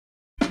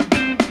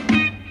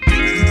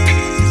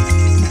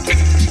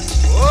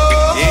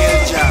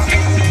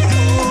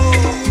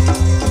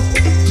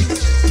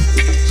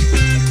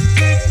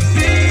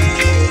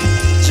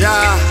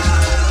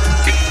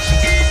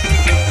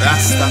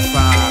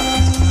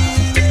Rastafari.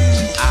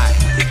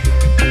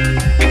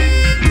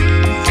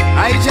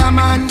 I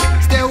Jah-man,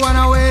 stay one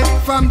away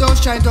from those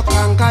trying to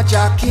conquer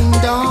Jah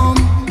kingdom.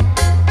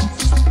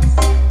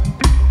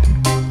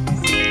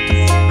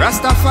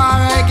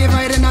 Rastafari give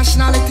I the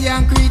nationality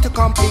and creed to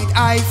complete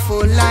I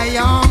full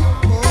lion.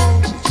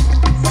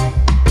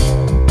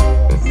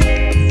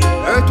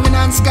 Earth, wind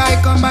and sky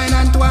combine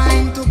and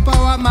twine to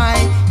power my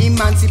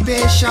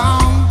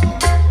emancipation.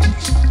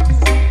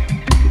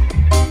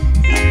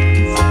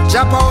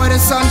 Jah power the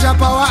sun, Jah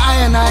power I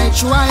and I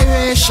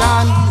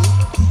tribation.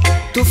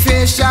 To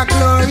face Jah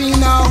glory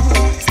now,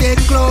 stay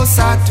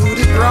closer to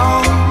the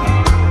ground.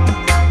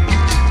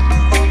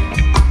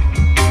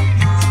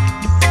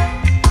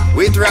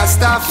 With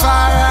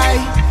Rastafari,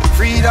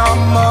 freedom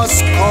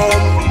must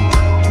come.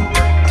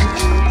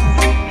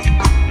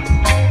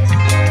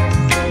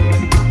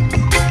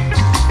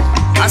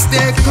 I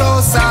stay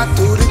closer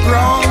to the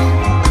ground.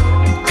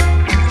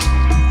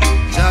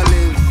 Jah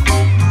live.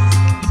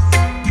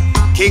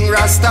 King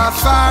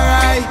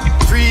Rastafari,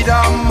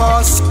 freedom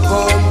must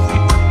come.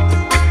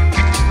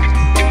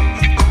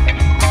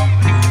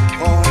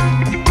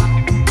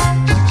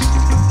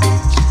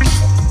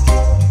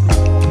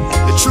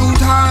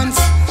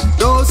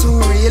 Those who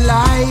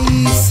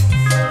realize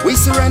we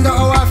surrender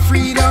our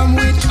freedom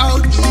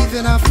without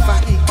even a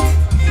fight.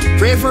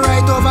 Pray for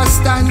right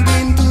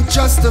overstanding to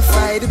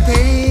justify the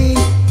pain.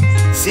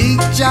 Seek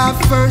Jah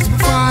first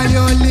before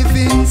your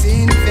living's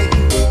in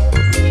vain.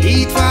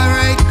 Eat for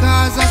right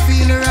cause I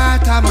feel the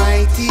wrath of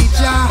mighty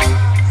Jah.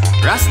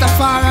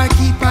 Rastafari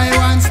keep I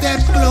one step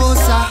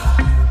closer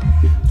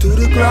to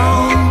the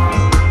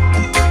ground.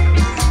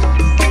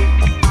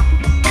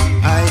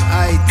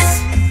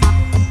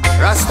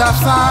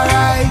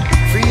 Rastafari,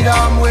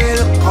 freedom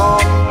will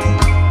come.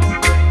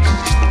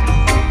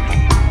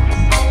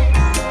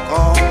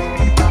 Come.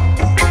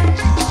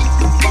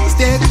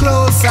 Stay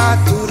closer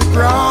to the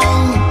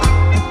ground.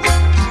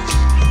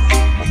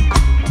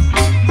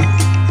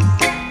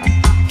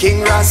 King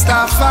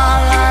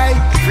Rastafari,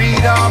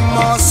 freedom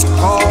must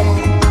come.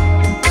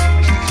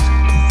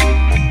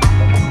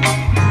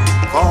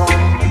 Come.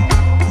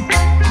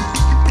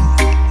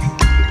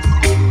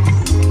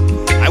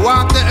 I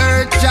walk the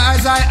earth Jah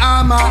as I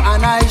armor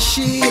and I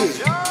shield.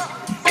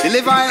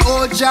 Deliver I,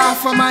 O Jah,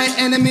 from my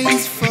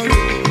enemies for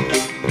real.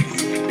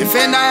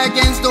 Defend I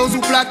against those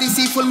who plot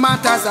deceitful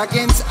matters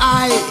against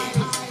I.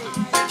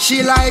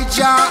 Shield I,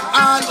 Jah,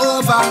 all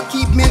over,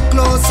 keep me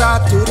closer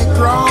to the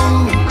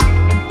ground.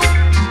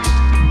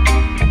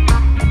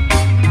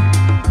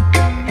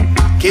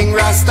 King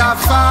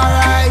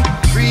Rastafari,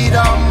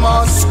 freedom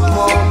must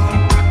come.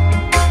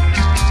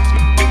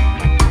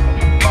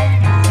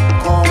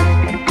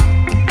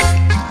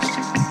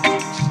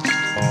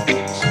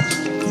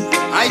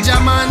 I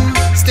Jah-man,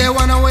 stay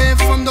one away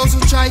from those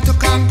who try to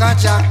conquer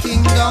Jah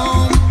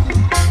kingdom.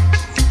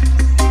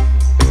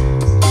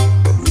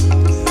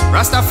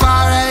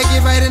 Rastafari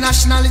give I the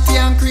nationality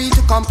and creed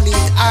to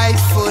complete I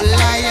full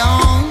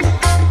lion.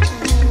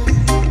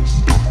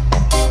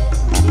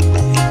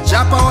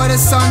 Jah power the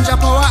sun, Jah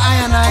power I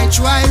and I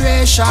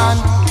tribation.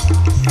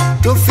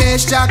 To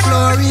face Jah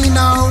glory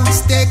now,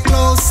 stay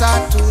closer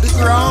to the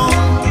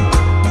ground.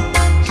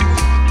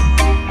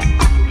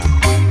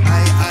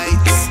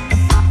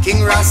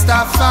 King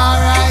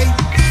Rastafari,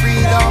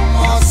 freedom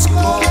must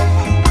come.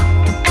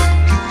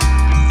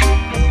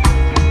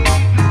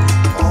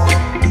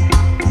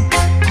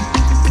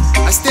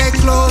 I stay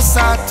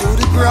closer to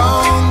the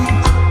ground.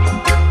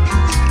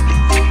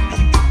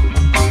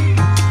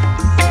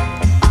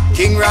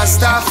 King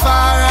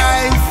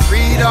Rastafari,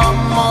 freedom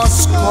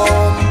must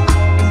come.